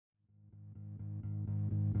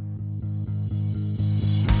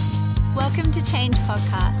Welcome to Change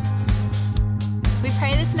Podcasts. We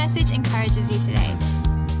pray this message encourages you today.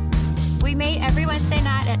 We meet every Wednesday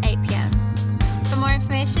night at 8 p.m. For more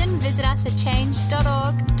information, visit us at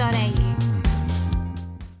change.org.au.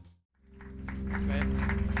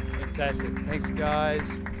 Fantastic. Thanks,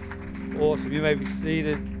 guys. Awesome. You may be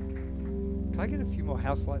seated. Can I get a few more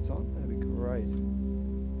house lights on? That'd be great.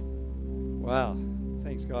 Wow.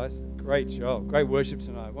 Thanks, guys. Great job. Great worship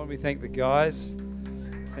tonight. Why don't we thank the guys?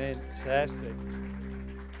 Fantastic.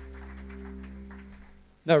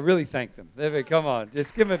 No, really thank them. There we go. Come on.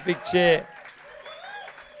 Just give them a big cheer.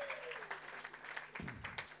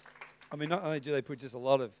 I mean, not only do they put just a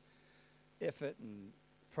lot of effort and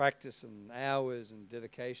practice and hours and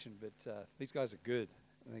dedication, but these guys are good.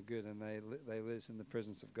 And they're good, and they live in the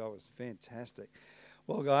presence of God. It's fantastic.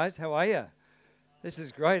 Well, guys, how are you? This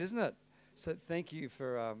is great, isn't it? So thank you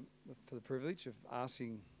for the privilege of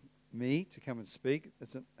asking me to come and speak.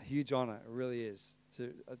 It's a huge honor. It really is.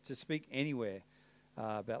 To speak anywhere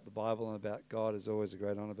about the Bible and about God is always a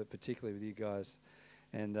great honor, but particularly with you guys.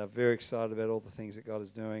 And very excited about all the things that God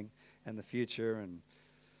is doing and the future and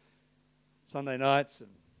Sunday nights and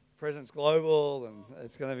Presence Global, and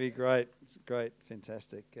it's going to be great. It's great,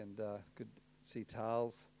 fantastic, and good to see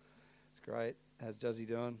Tales. It's great. How's Juzzy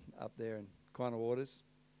doing up there in Quina Waters?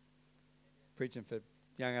 Preaching for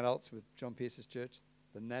young adults with John Pierce's church,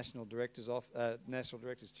 the National Directors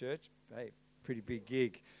Church. Hey, pretty big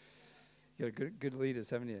gig. You got good leaders,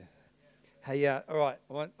 haven't you? Hey, all right.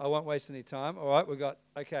 I won't waste any time. All right, we've got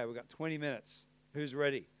 20 minutes. Who's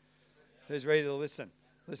ready? Who's ready to listen?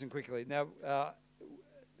 Listen quickly. Now,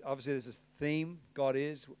 obviously, there's this theme. God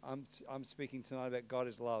is. I'm speaking tonight about God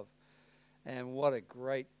is love, and what a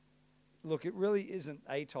great look. It really isn't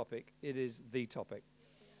a topic. It is the topic.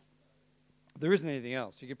 There isn't anything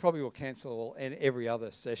else. You could probably cancel every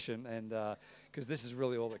other session, and because this is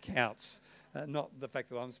really all that counts. Not the fact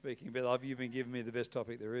that I'm speaking, but you've been giving me the best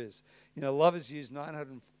topic there is. You know, love is used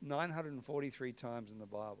 943 times in the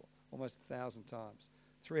Bible, almost 1,000 times,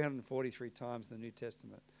 343 times in the New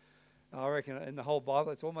Testament. I reckon in the whole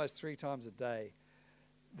Bible, it's almost 3 times a day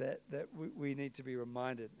that we need to be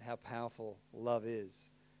reminded how powerful love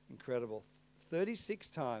is. Incredible. 36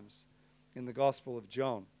 times in the Gospel of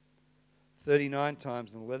John, 39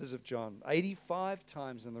 times in the letters of John, 85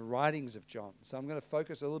 times in the writings of John. So I'm going to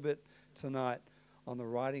focus a little bit tonight on the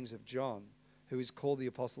writings of John, who is called the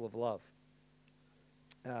Apostle of Love.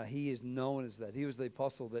 He is known as that. He was the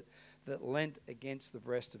apostle that leant against the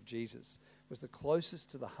breast of Jesus, was the closest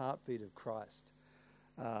to the heartbeat of Christ,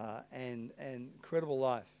 and incredible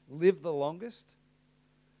life. Lived the longest,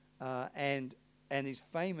 and he's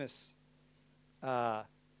famous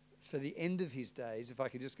for the end of his days. If I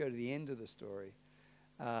could just go to the end of the story,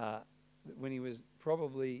 when he was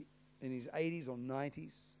probably in his 80s or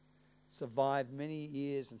 90s, survived many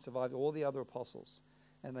years and survived all the other apostles.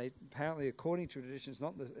 And they apparently, according to traditions,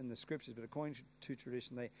 not in the scriptures, but according to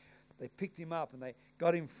tradition, they picked him up and they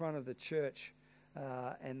got in front of the church,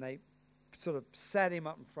 and they sort of sat him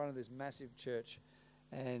up in front of this massive church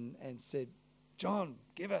and said, "John,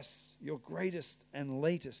 give us your greatest and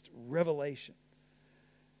latest revelation."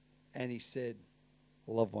 And he said,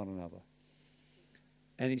 "Love one another."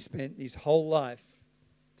 And he spent his whole life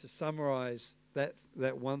to summarize that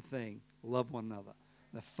one thing, love one another.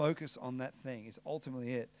 The focus on that thing is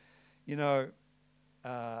ultimately it. You know,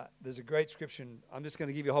 there's a great scripture. I'm just going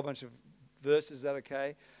to give you a whole bunch of verses. Is that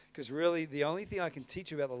okay? Because really, the only thing I can teach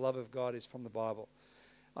you about the love of God is from the Bible.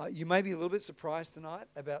 You may be a little bit surprised tonight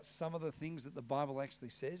about some of the things that the Bible actually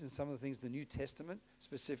says and some of the things the New Testament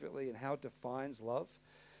specifically and how it defines love.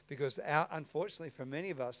 Because unfortunately, for many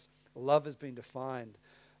of us, love has been defined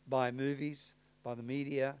by movies, by the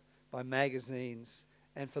media, by magazines,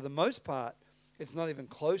 and for the most part, it's not even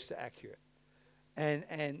close to accurate.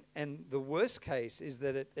 And the worst case is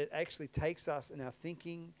that it actually takes us in our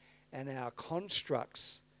thinking and our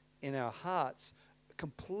constructs in our hearts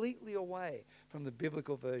completely away from the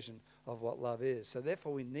biblical version of what love is. So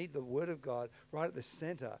therefore, we need the Word of God right at the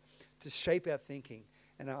center to shape our thinking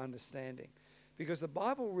and our understanding. Because the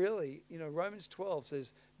Bible really, Romans 12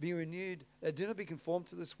 says, be renewed, do not be conformed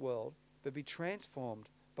to this world, but be transformed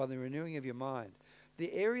by the renewing of your mind.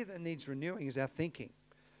 The area that needs renewing is our thinking.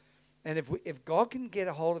 And if God can get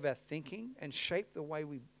a hold of our thinking and shape the way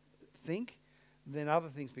we think, then other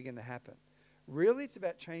things begin to happen. Really, it's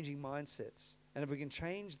about changing mindsets. And if we can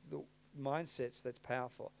change the mindsets, that's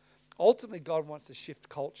powerful. Ultimately, God wants to shift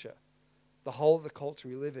culture, the whole of the culture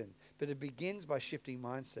we live in. But it begins by shifting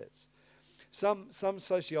mindsets. Some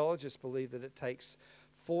sociologists believe that it takes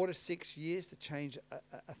 4 to 6 years to change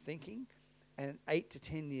a thinking and 8 to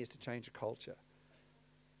 10 years to change a culture.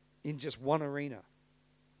 in just one arena.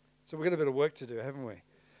 So we've got a bit of work to do, haven't we?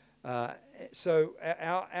 So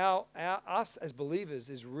us as believers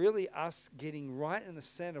is really us getting right in the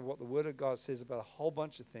center of what the Word of God says about a whole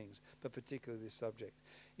bunch of things, but particularly this subject.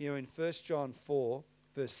 You know, in 1 John 4,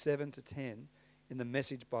 verse 7 to 10, in the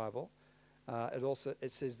Message Bible,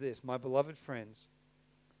 it says this: "My beloved friends,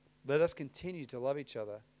 let us continue to love each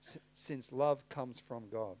other, since love comes from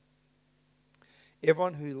God.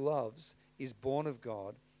 Everyone who loves is born of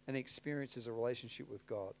God and experiences a relationship with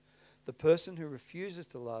God. The person who refuses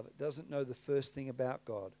to love doesn't know the first thing about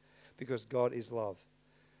God, because God is love.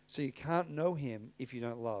 So you can't know him if you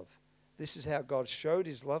don't love. This is how God showed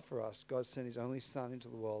his love for us. God sent his only Son into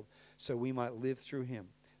the world so we might live through him.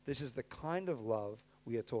 This is the kind of love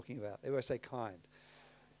we are talking about." Everybody say kind.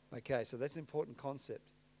 Okay, so that's an important concept.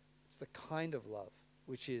 It's the kind of love,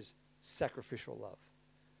 which is sacrificial love,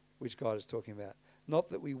 which God is talking about. Not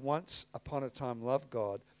that we once upon a time loved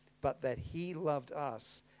God, but that he loved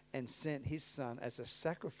us and sent his Son as a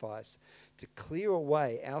sacrifice to clear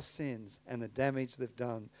away our sins and the damage they've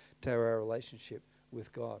done to our relationship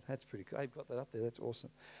with God. That's pretty cool. I've got that up there. That's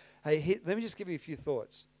awesome. Hey, let me just give you a few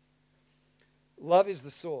thoughts. Love is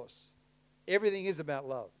the source. Everything is about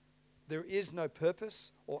love. There is no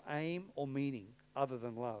purpose or aim or meaning other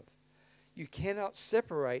than love. You cannot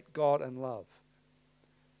separate God and love.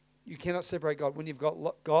 You cannot separate God. When you've got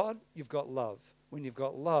God, you've got love. When you've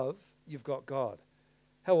got love, you've got God.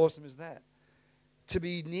 How awesome is that? To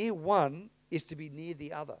be near one is to be near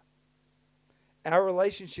the other. Our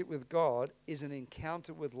relationship with God is an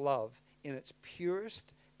encounter with love in its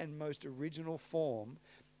purest and most original form,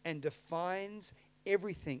 and defines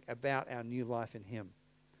everything about our new life in him.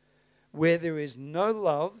 Where there is no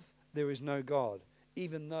love, there is no God,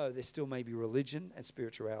 even though there still may be religion and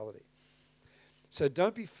spirituality. So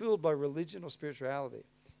don't be fooled by religion or spirituality.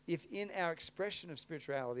 If in our expression of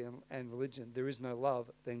spirituality and religion there is no love,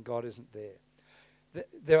 then God isn't there.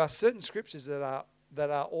 There are certain scriptures that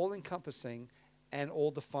are all-encompassing and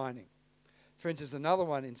all-defining. For instance, another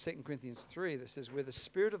one in 2 Corinthians 3 that says, "Where the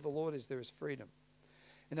Spirit of the Lord is, there is freedom."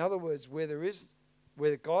 In other words,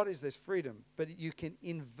 where God is, there's freedom. But you can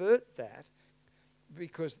invert that,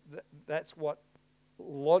 because that's what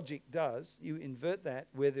logic does. You invert that.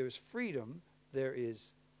 Where there is freedom, there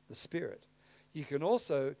is the Spirit. You can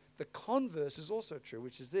also, the converse is also true,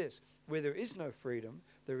 which is this: where there is no freedom,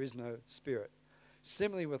 there is no Spirit.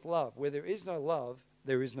 Similarly with love, where there is no love,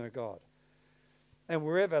 there is no God. And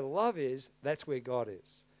wherever love is, that's where God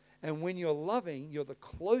is. And when you're loving, you're the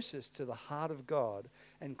closest to the heart of God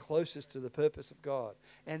and closest to the purpose of God.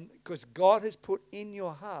 And because God has put in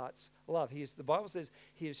your hearts love. The Bible says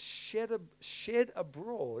he has shed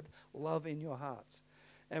abroad love in your hearts.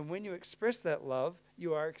 And when you express that love,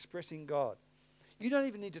 you are expressing God. You don't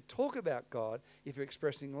even need to talk about God if you're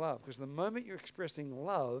expressing love, because the moment you're expressing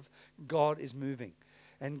love, God is moving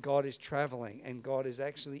and God is traveling and God is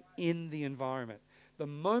actually in the environment. The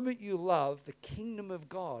moment you love, the kingdom of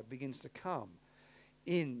God begins to come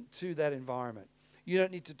into that environment. You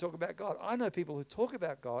don't need to talk about God. I know people who talk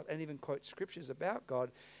about God and even quote scriptures about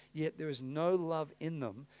God, yet there is no love in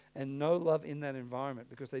them and no love in that environment,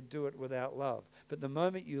 because they do it without love. But the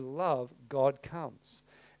moment you love, God comes.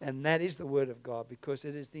 And that is the Word of God, because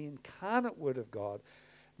it is the incarnate Word of God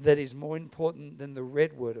that is more important than the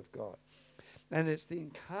read Word of God. And it's the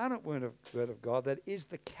incarnate Word of God that is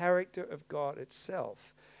the character of God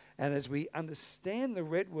itself. And as we understand the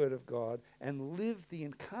read Word of God and live the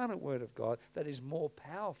incarnate Word of God, that is more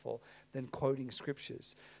powerful than quoting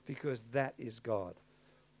scriptures, because that is God.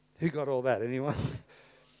 Who got all that? Anyone?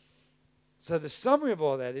 So the summary of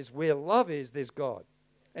all that is, where love is, there's God.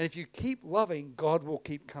 And if you keep loving, God will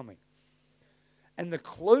keep coming. And the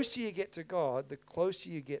closer you get to God, the closer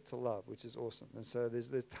you get to love, which is awesome. And so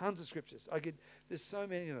there's tons of scriptures. There's so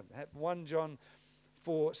many of them. 1 John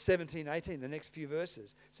 4, 17, 18, the next few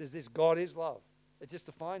verses, says this: God is love. It just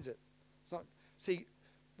defines it.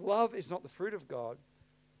 Love is not the fruit of God.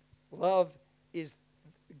 Love is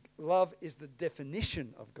the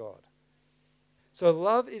definition of God. So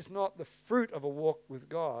love is not the fruit of a walk with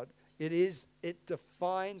God. It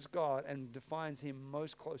defines God and defines him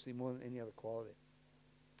most closely, more than any other quality.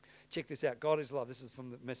 Check this out. God is love. This is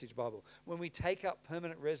from the Message Bible. When we take up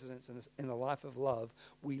permanent residence in a life of love,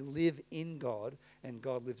 we live in God and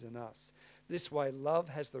God lives in us. This way, love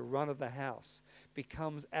has the run of the house,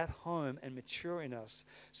 becomes at home and mature in us,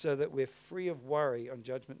 so that we're free of worry on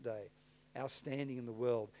Judgment Day. Our standing in the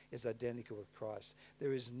world is identical with Christ.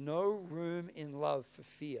 There is no room in love for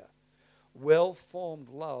fear. Well-formed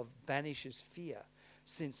love banishes fear.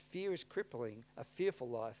 Since fear is crippling, a fearful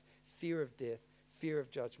life, fear of death, fear of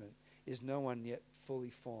judgment, is no one yet fully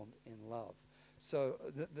formed in love. So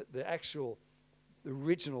the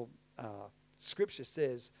original scripture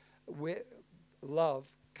says, where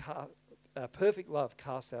perfect love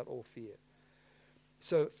casts out all fear.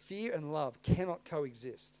 So fear and love cannot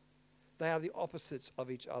coexist. They are the opposites of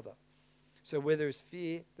each other. So where there is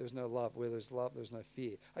fear, there's no love. Where there's love, there's no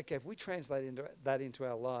fear. Okay, if we translate that into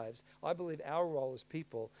our lives, I believe our role as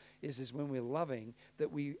people is when we're loving,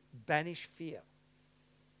 that we banish fear.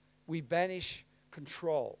 We banish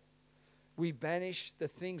control. We banish the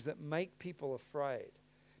things that make people afraid.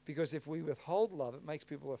 Because if we withhold love, it makes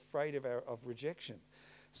people afraid of rejection.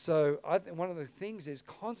 So I think one of the things is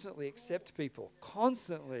constantly accept people.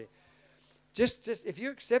 Constantly. Just if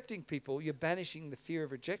you're accepting people, you're banishing the fear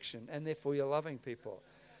of rejection, and therefore you're loving people.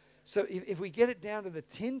 So if we get it down to the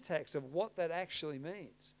tin tacks of what that actually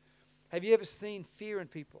means, have you ever seen fear in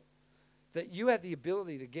people? That you have the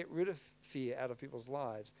ability to get rid of fear out of people's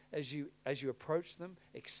lives as you approach them,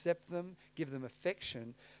 accept them, give them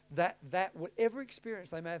affection, that whatever experience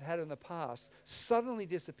they may have had in the past suddenly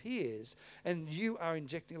disappears, and you are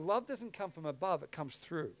injecting. Love doesn't come from above, it comes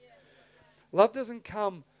through. Love doesn't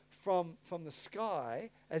come from the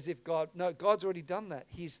sky as if God's already done that.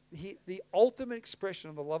 The ultimate expression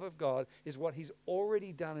of the love of God is what he's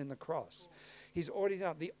already done in the cross. He's already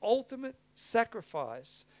done. The ultimate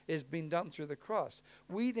sacrifice has been done through the cross.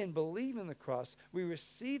 We then believe in the cross. We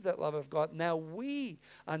receive that love of God. Now we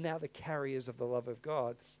are now the carriers of the love of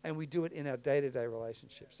God, and we do it in our day-to-day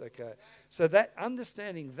relationships, okay? So that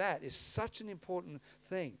understanding that is such an important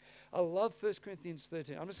thing. I love 1 Corinthians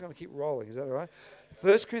 13. I'm just going to keep rolling. Is that all right?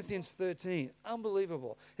 1 Corinthians 13,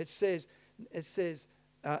 unbelievable. It says,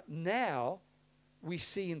 now we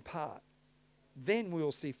see in part, then we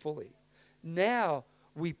will see fully. Now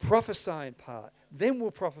we prophesy in part, then we'll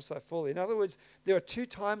prophesy fully. In other words, there are two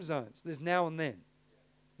time zones. There's now and then.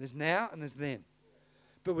 There's now and there's then.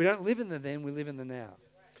 But we don't live in the then, we live in the now.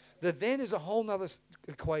 The then is a whole nother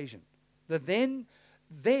equation. The then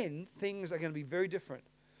things are going to be very different.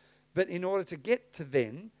 But in order to get to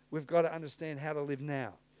then, we've got to understand how to live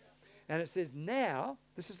now. And it says now,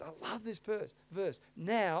 I love this verse.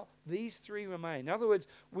 Now, these three remain. In other words,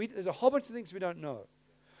 there's a whole bunch of things we don't know.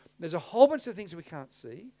 There's a whole bunch of things we can't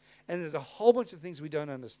see, and there's a whole bunch of things we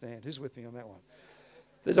don't understand. Who's with me on that one?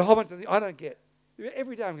 There's a whole bunch of things I don't get.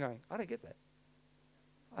 Every day I'm going, I don't get that.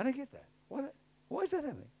 I don't get that. Why is that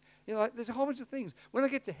happening? You know, there's a whole bunch of things. When I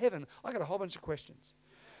get to heaven, I got a whole bunch of questions.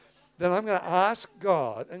 Then I'm going to ask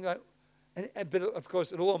God and go, but of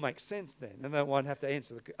course it'll all make sense then, and I won't have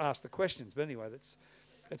to ask the questions. But anyway,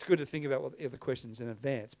 it's good to think about what the questions in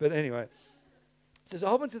advance. But anyway. So there's a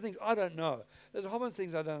whole bunch of things I don't know. There's a whole bunch of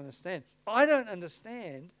things I don't understand. I don't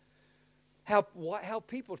understand how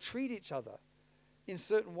people treat each other in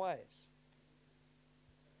certain ways,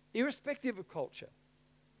 irrespective of culture,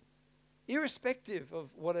 irrespective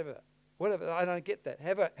of whatever. I don't get that.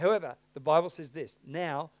 However, the Bible says this: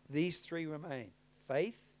 now these three remain: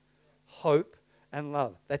 faith, hope, and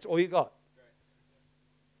love. That's all you got.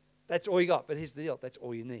 That's all you got. But here's the deal: that's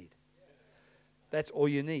all you need. That's all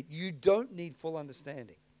you need. You don't need full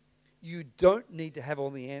understanding. You don't need to have all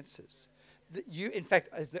the answers. In fact,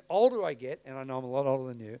 as the older I get, and I know I'm a lot older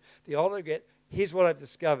than you, the older I get, here's what I've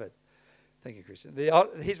discovered. Thank you, Christian.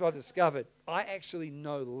 Here's what I've discovered. I actually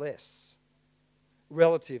know less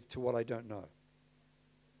relative to what I don't know.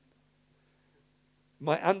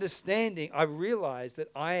 My understanding, I realize that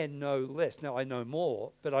I know less. Now, I know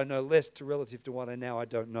more, but I know less relative to what I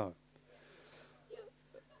don't know.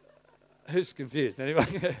 Who's confused?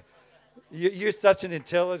 Anybody? You're such an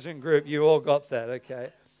intelligent group. You all got that,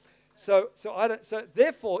 okay? So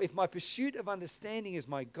therefore, if my pursuit of understanding is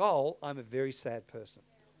my goal, I'm a very sad person.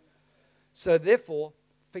 So therefore,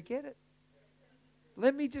 forget it.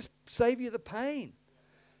 Let me just save you the pain.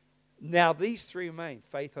 Now these three remain: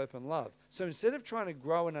 faith, hope, and love. So instead of trying to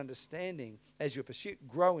grow in understanding as your pursuit,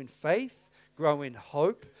 grow in faith, grow in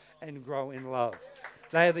hope, and grow in love.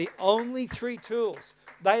 They are the only three tools.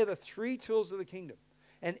 They are the three tools of the kingdom.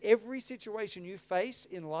 And every situation you face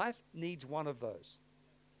in life needs one of those.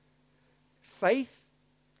 Faith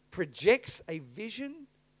projects a vision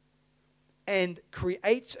and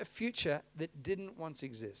creates a future that didn't once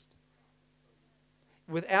exist.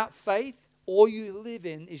 Without faith, all you live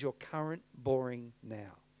in is your current boring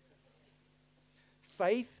now.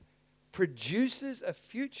 Faith produces a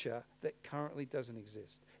future that currently doesn't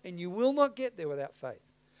exist. And you will not get there without faith.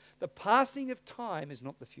 The passing of time is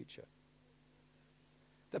not the future.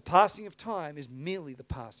 The passing of time is merely the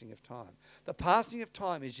passing of time. The passing of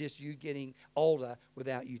time is just you getting older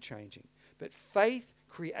without you changing. But faith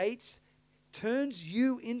turns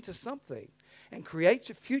you into something. and creates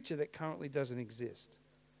a future that currently doesn't exist.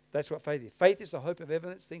 That's what faith is. Faith is the hope of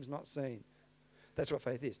evidence, things not seen. That's what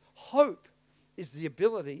faith is. Hope is the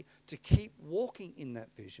ability to keep walking in that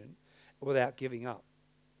vision without giving up.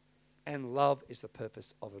 And love is the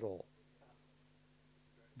purpose of it all.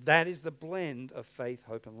 That is the blend of faith,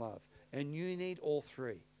 hope, and love. And you need all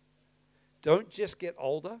three. Don't just get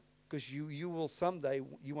older, because you will someday,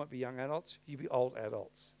 you won't be young adults, you'll be old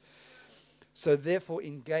adults. So therefore,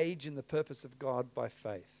 engage in the purpose of God by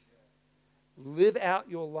faith. Live out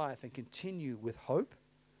your life and continue with hope,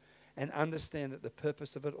 and understand that the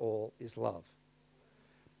purpose of it all is love.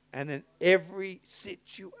 And in every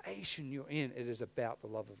situation you're in, it is about the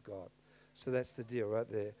love of God. So that's the deal right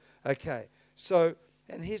there. Okay, so,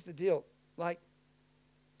 and here's the deal. Like,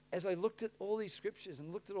 as I looked at all these scriptures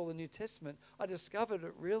and looked at all the New Testament, I discovered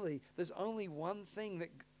that really there's only one thing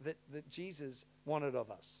that Jesus wanted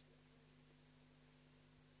of us.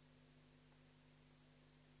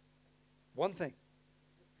 One thing.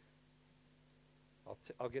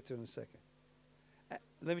 I'll get to it in a second.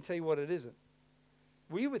 Let me tell you what it isn't.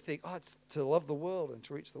 We would think, it's to love the world and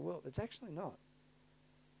to reach the world. It's actually not.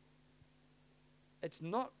 It's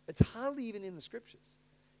not. It's hardly even in the scriptures.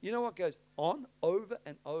 You know what goes on over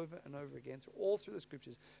and over and over again all through the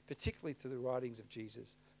scriptures, particularly through the writings of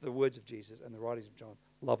Jesus, the words of Jesus and the writings of John.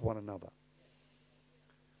 Love one another.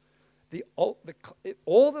 All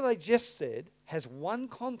that I just said has one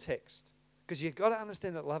context, because you've got to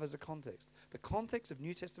understand that love is a context. The context of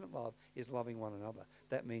New Testament love is loving one another.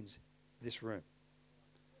 That means this room.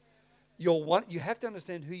 You have to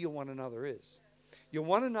understand who your one another is. Your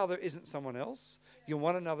one another isn't someone else. Your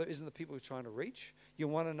one another isn't the people you're trying to reach. Your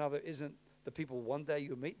one another isn't the people one day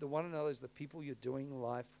you'll meet. The one another is the people you're doing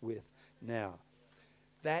life with now.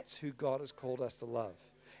 That's who God has called us to love.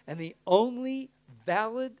 And the only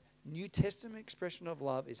valid New Testament expression of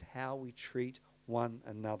love is how we treat one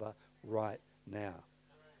another right now.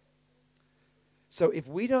 So if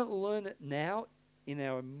we don't learn it now in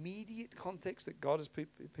our immediate context that God has put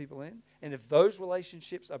people in, and if those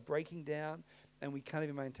relationships are breaking down and we can't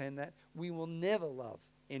even maintain that, we will never love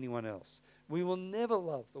anyone else. We will never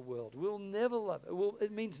love the world. We'll never love it.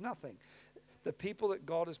 It means nothing. The people that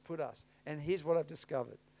God has put us, and here's what I've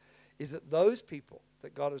discovered, is that those people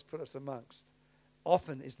that God has put us amongst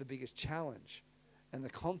often is the biggest challenge and the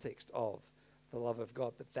context of the love of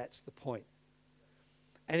God, but that's the point.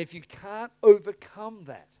 And if you can't overcome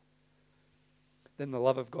that, then the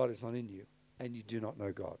love of God is not in you, and you do not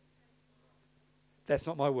know God. That's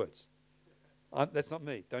not my words. That's not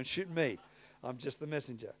me. Don't shoot me. I'm just the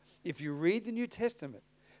messenger. If you read the New Testament,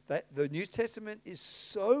 the New Testament is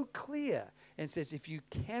so clear and says if you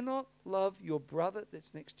cannot love your brother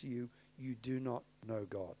that's next to you, you do not know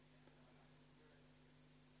God.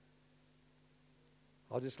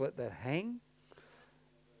 I'll just let that hang.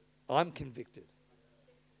 I'm convicted.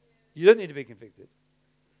 You don't need to be convicted.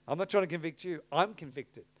 I'm not trying to convict you. I'm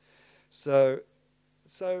convicted. So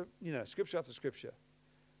scripture after scripture.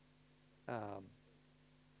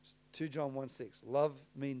 2 John 1:6. Love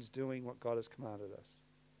means doing what God has commanded us.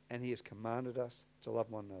 And he has commanded us to love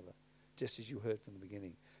one another, just as you heard from the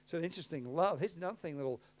beginning. So interesting, love. Here's another thing,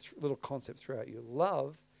 little concept throughout you.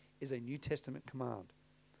 Love is a New Testament command.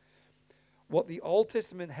 What the Old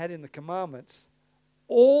Testament had in the commandments,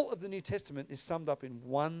 all of the New Testament is summed up in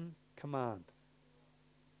one command.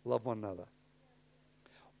 Love one another.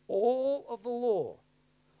 All of the law,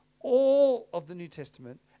 all of the New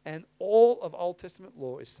Testament, and all of Old Testament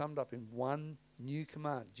law is summed up in one new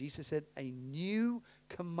command. Jesus said, a new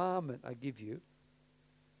commandment I give you,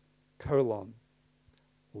 love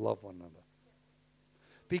one another.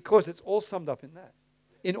 Because it's all summed up in that.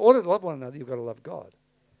 In order to love one another, you've got to love God.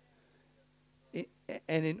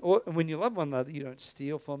 And when you love one another, you don't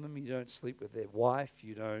steal from them, you don't sleep with their wife,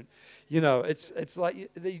 you don't, it's like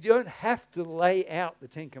you don't have to lay out the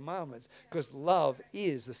 10 Commandments, because love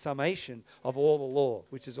is the summation of all the law,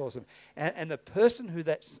 which is awesome. And the person who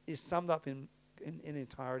that is summed up in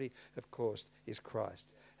entirety, of course, is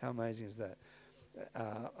Christ. How amazing is that?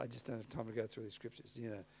 I just don't have time to go through these scriptures,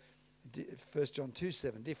 1 John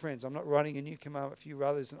 2:7, dear friends, I'm not writing a new commandment for you,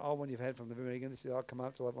 rather it's an old one you've had from the beginning. This is, I'll come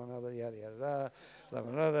up to love one another, yada, yada, yada, love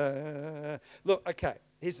one another. Look, okay,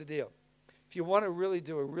 here's the deal. If you want to really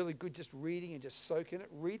do a really good just reading and just soak in it,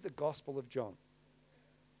 read the Gospel of John.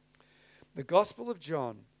 The Gospel of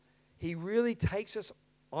John, he really takes us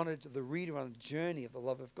on the reader on a journey of the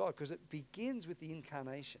love of God, because it begins with the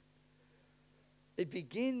incarnation. It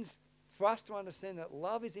begins for us to understand that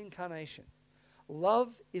love is incarnation.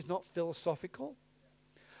 Love is not philosophical.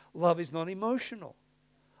 Love is not emotional.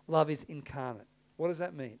 Love is incarnate. What does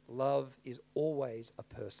that mean? Love is always a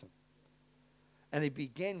person. And he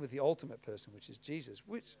began with the ultimate person, which is Jesus,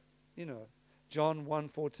 which, John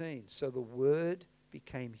 1:14. So the Word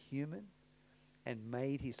became human and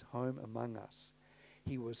made his home among us.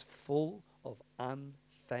 He was full of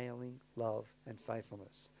unfailing love and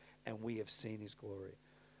faithfulness, and we have seen his glory.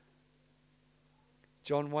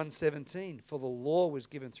 John 1:17, for the law was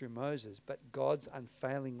given through Moses, but God's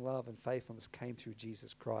unfailing love and faithfulness came through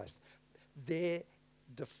Jesus Christ. There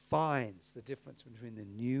defines the difference between the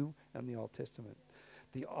New and the Old Testament.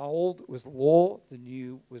 The old was law, the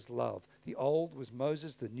new was love. The old was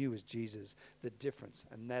Moses, the new is Jesus. The difference,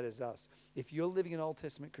 and that is us. If you're living in Old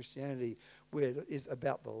Testament Christianity where it is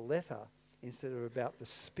about the letter instead of about the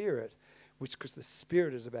spirit, because the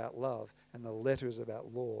spirit is about love and the letter is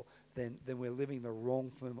about law, then we're living the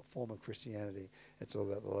wrong form of Christianity. It's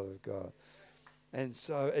all about the love of God. And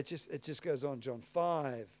so it just goes on. John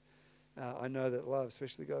 5. I know that love,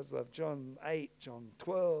 especially God's love. John 8, John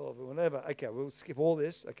 12, or whatever. Okay, we'll skip all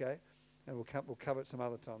this, okay? And we'll cover it some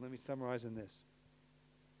other time. Let me summarize in this.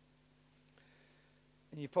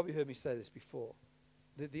 And you've probably heard me say this before.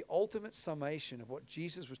 The ultimate summation of what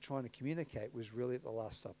Jesus was trying to communicate was really at the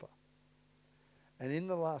Last Supper. And in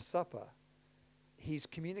the Last Supper, his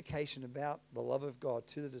communication about the love of God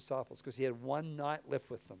to the disciples, because he had one night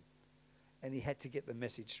left with them, and he had to get the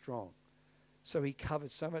message strong. So he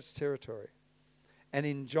covered so much territory. And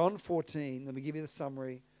in John 14, let me give you the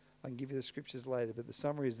summary. I can give you the scriptures later, but the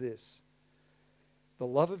summary is this. The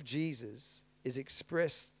love of Jesus is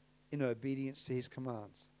expressed in obedience to his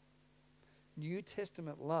commands. New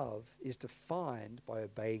Testament love is defined by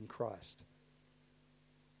obeying Christ.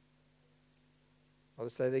 I'll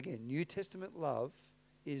say that again. New Testament love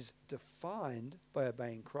is defined by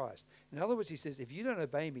obeying Christ. In other words, he says, if you don't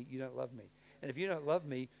obey me, you don't love me. And if you don't love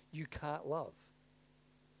me, you can't love.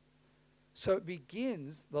 So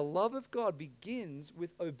the love of God begins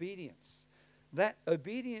with obedience. That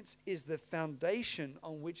obedience is the foundation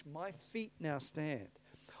on which my feet now stand.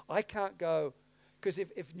 I can't go, because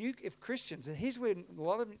if Christians, and here's where a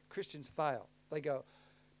lot of Christians fail. They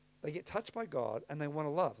get touched by God and they want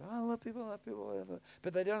to love. Oh, I love people, whatever.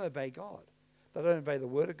 But they don't obey God. They don't obey the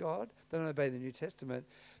Word of God. They don't obey the New Testament.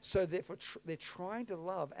 So therefore, they're trying to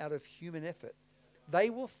love out of human effort. They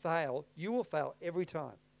will fail. You will fail every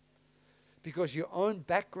time. Because your own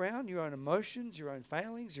background, your own emotions, your own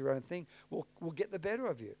failings, your own thing will get the better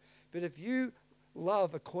of you. But if you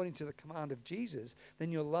love according to the command of Jesus, then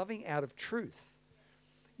you're loving out of truth.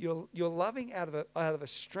 You're loving out of a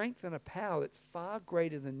strength and a power that's far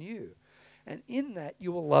greater than you. And in that,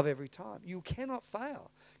 you will love every time. You cannot fail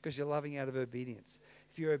because you're loving out of obedience.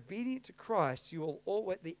 If you're obedient to Christ, you will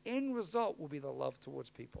always, the end result will be the love towards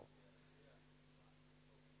people.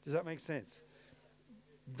 Does that make sense?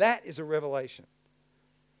 That is a revelation.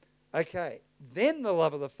 Okay, then the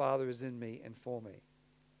love of the Father is in me and for me.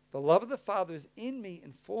 The love of the Father is in me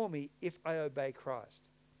and for me if I obey Christ.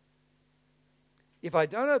 If I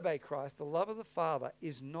don't obey Christ, the love of the Father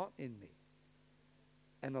is not in me.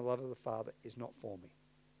 And the love of the Father is not for me.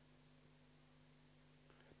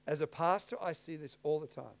 As a pastor, I see this all the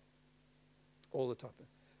time. All the time.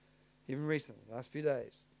 Even recently, last few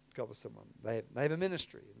days, God with someone. They have a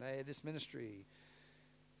ministry, and this ministry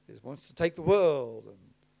wants to take the world and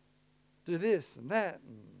do this and that,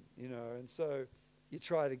 and so you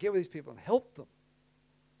try to get with these people and help them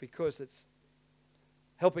because it's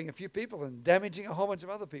helping a few people and damaging a whole bunch of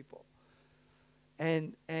other people.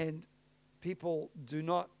 And people do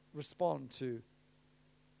not respond to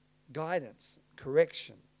guidance,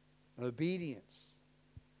 correction, obedience.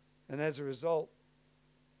 And as a result,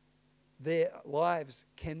 their lives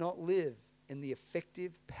cannot live in the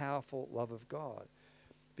effective, powerful love of God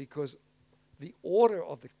because the order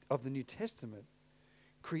of the New Testament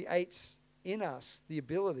creates in us the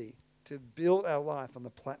ability to build our life on the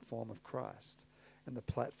platform of Christ and the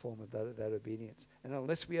platform of that obedience. And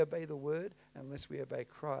unless we obey the Word, unless we obey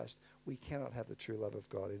Christ, we cannot have the true love of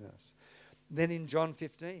God in us. Then in John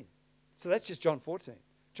 15, so that's just John 14.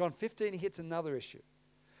 John 15, he hits another issue.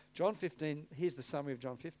 John 15, here's the summary of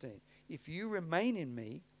John 15. If you remain in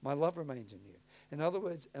me, my love remains in you. In other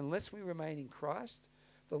words, unless we remain in Christ,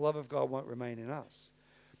 the love of God won't remain in us.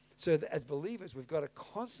 So as believers, we've got to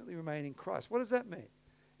constantly remain in Christ. What does that mean?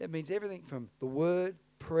 It means everything from the Word,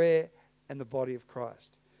 prayer, and the body of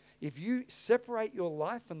Christ. If you separate your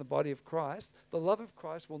life from the body of Christ, the love of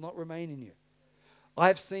Christ will not remain in you.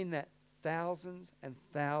 I've seen that thousands and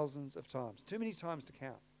thousands of times, too many times to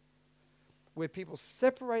count, where people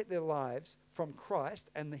separate their lives from Christ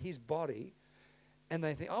and his body, and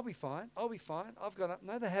they think, I'll be fine, I've got up.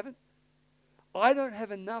 No, they haven't. I don't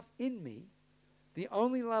have enough in me The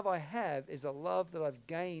only love I have is a love that I've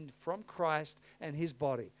gained from Christ and his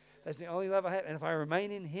body. That's the only love I have. And if I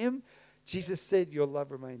remain in him, Jesus said, your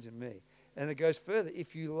love remains in me. And it goes further.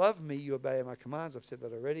 If you love me, you obey my commands. I've said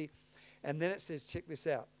that already. And then it says, check this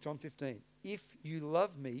out, John 15. If you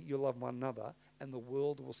love me, you'll love one another, and the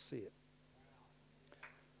world will see it.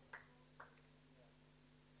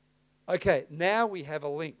 Okay, now we have a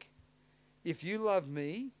link. If you love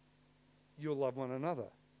me, you'll love one another.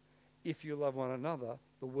 If you love one another,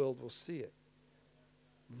 the world will see it.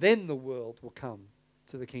 Then the world will come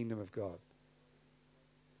to the kingdom of God.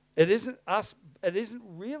 It isn't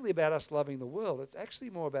really about us loving the world. It's actually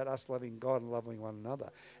more about us loving God and loving one another.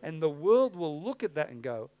 And the world will look at that and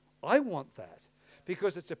go, I want that.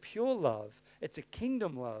 Because it's a pure love. It's a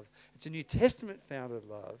kingdom love. It's a New Testament founded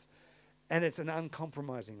love. And it's an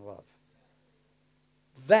uncompromising love.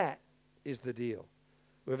 That is the deal.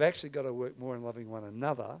 We've actually got to work more in loving one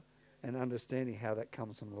another and understanding how that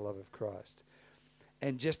comes from the love of Christ.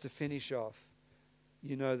 And just to finish off,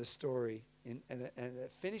 you know the story, and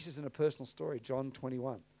it finishes in a personal story, John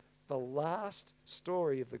 21, the last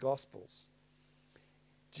story of the Gospels.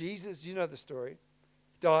 Jesus, you know the story,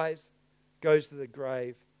 dies, goes to the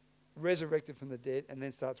grave, resurrected from the dead, and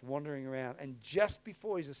then starts wandering around. And just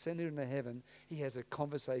before he's ascended into heaven, he has a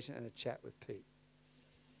conversation and a chat with Pete.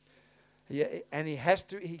 Yeah, and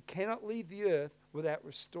he cannot leave the earth without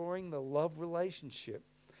restoring the love relationship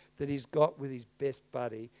that he's got with his best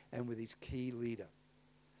buddy and with his key leader.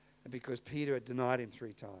 And because Peter had denied him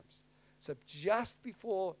 3 times. So just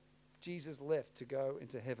before Jesus left to go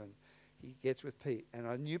into heaven, he gets with Pete. And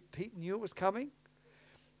Pete knew it was coming.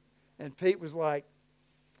 And Pete was like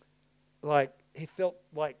he felt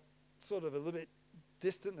like sort of a little bit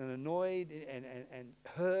distant and annoyed and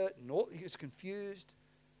hurt. And he was confused.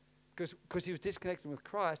 Because he was disconnected with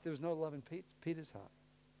Christ, there was no love in Peter's heart.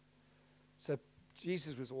 So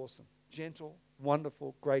Jesus was awesome, gentle,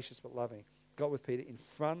 wonderful, gracious, but loving. Got with Peter in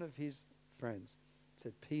front of his friends,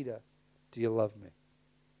 said, Peter, do you love me?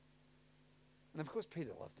 And of course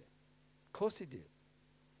Peter loved him. Of course he did.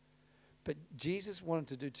 But Jesus wanted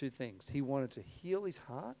to do 2 things. He wanted to heal his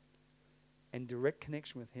heart and direct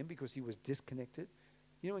connection with him because he was disconnected.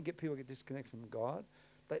 You know when people get disconnected from God?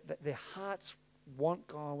 Their hearts want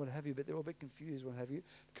God, what have you, but they're all a bit confused, what have you,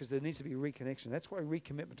 because there needs to be reconnection. That's why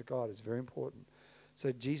recommitment to God is very important.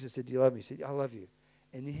 So Jesus said, do you love me? He said, I love you.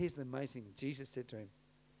 And here's the amazing thing. Jesus said to him,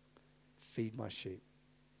 feed my sheep.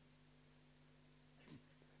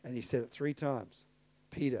 And he said it 3 times.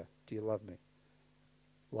 Peter, do you love me?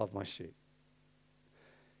 Love my sheep.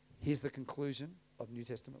 Here's the conclusion of New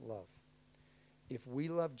Testament love. If we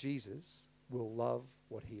love Jesus, we'll love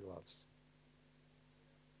what he loves.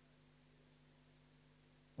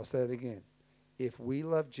 I'll say it again. If we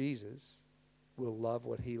love Jesus, we'll love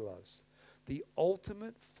what he loves. The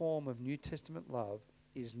ultimate form of New Testament love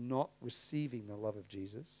is not receiving the love of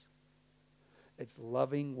Jesus. It's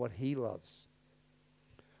loving what he loves.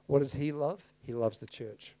 What does he love? He loves the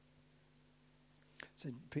church. So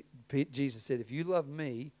Jesus said, if you love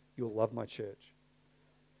me, you'll love my church.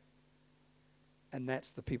 And that's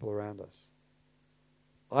the people around us.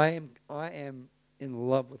 I am in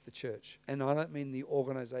love with the church. And I don't mean the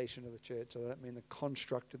organization of the church. I don't mean the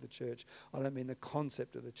construct of the church. I don't mean the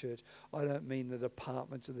concept of the church. I don't mean the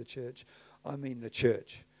departments of the church. I mean the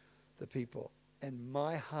church, the people. And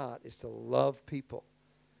my heart is to love people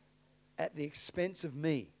at the expense of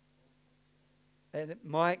me. And at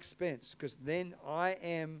my expense, because then I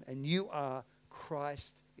am and you are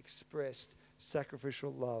Christ expressed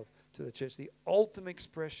sacrificial love to the church. The ultimate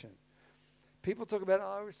expression. People talk about,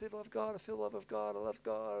 I receive love of God, I feel love of God, I love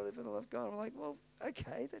God, I live in the love of God. I'm like, well,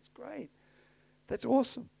 okay, that's great. That's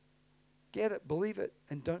awesome. Get it, believe it,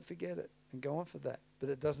 and don't forget it, and go on for that. But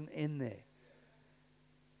it doesn't end there.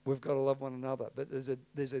 We've got to love one another. But there's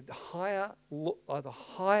a higher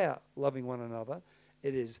loving one another.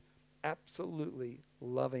 It is absolutely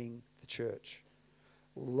loving the church,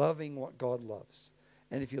 loving what God loves.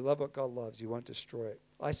 And if you love what God loves, you won't destroy it.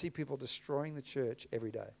 I see people destroying the church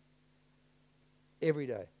every day. Every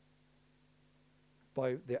day.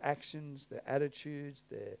 By their actions, their attitudes,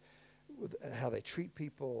 how they treat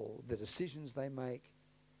people, the decisions they make.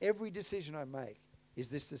 Every decision I make, is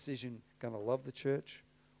this decision going to love the church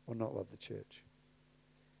or not love the church?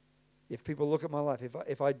 If people look at my life,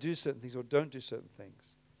 if I do certain things or don't do certain things,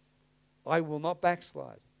 I will not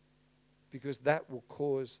backslide because that will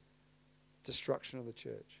cause destruction of the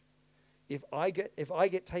church. If I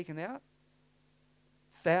get taken out,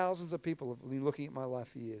 thousands of people have been looking at my life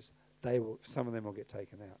for years. Some of them will get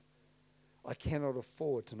taken out. I cannot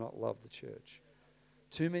afford to not love the church.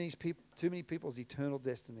 Too many people's eternal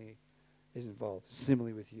destiny is involved,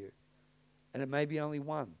 similarly with you. And it may be only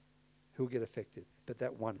one who'll get affected, but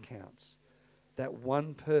that one counts. That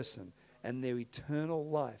one person and their eternal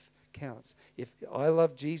life counts. If I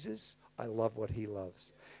love Jesus, I love what he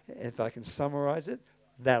loves. And if I can summarize it,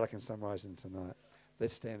 that I can summarize in tonight.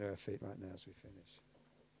 Let's stand to our feet right now as we finish.